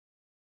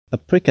A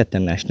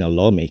Perikatan Nasional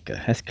lawmaker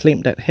has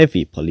claimed that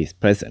heavy police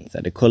presence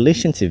at the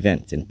coalition's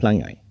events in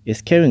Pelangai is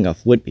scaring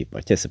off would-be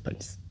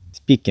participants.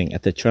 Speaking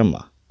at a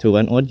ceramah to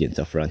an audience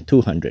of around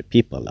 200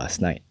 people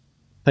last night,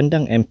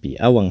 Pendang MP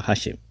Awang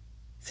Hashim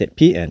said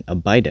PN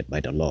abided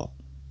by the law,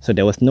 so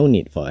there was no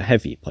need for a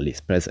heavy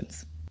police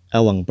presence.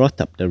 Awang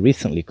brought up the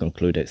recently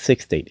concluded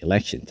 6 state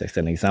elections as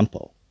an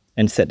example,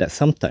 and said that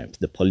sometimes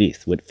the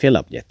police would fill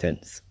up their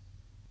tents.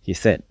 He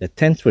said the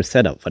tents were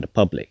set up for the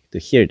public to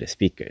hear the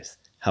speakers.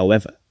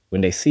 However, when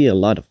they see a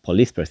lot of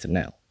police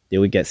personnel, they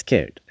would get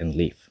scared and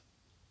leave.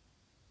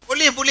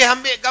 Boleh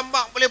ambil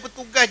gambar, boleh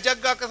bertugas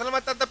jaga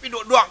keselamatan, tapi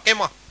duduk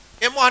kemah.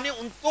 Kemah ni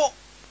untuk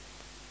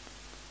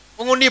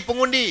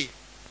pengundi-pengundi,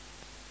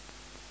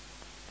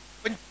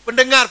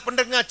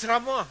 pendengar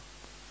ceramah.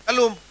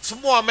 Kalau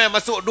semua main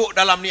masuk duduk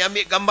dalam ni,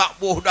 ambil gambar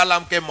buh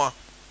dalam kemah,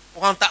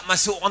 orang tak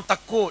masuk, orang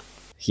takut.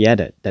 He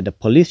added that the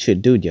police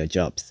should do their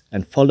jobs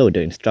and follow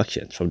the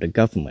instructions from the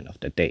government of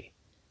the day,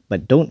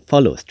 but don't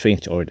follow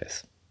strange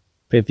orders.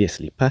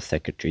 Previously, past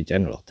Secretary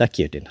General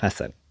Takiuddin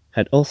Hassan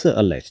had also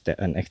alleged that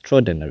an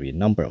extraordinary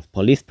number of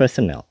police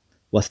personnel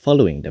was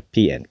following the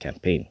PN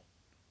campaign.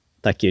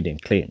 Takiuddin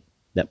claimed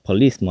that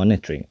police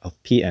monitoring of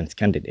PN's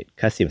candidate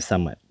Qasim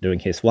Samad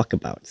during his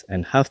walkabouts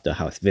and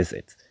house-to-house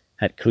visits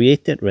had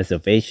created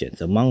reservations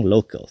among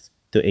locals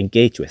to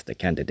engage with the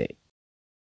candidate.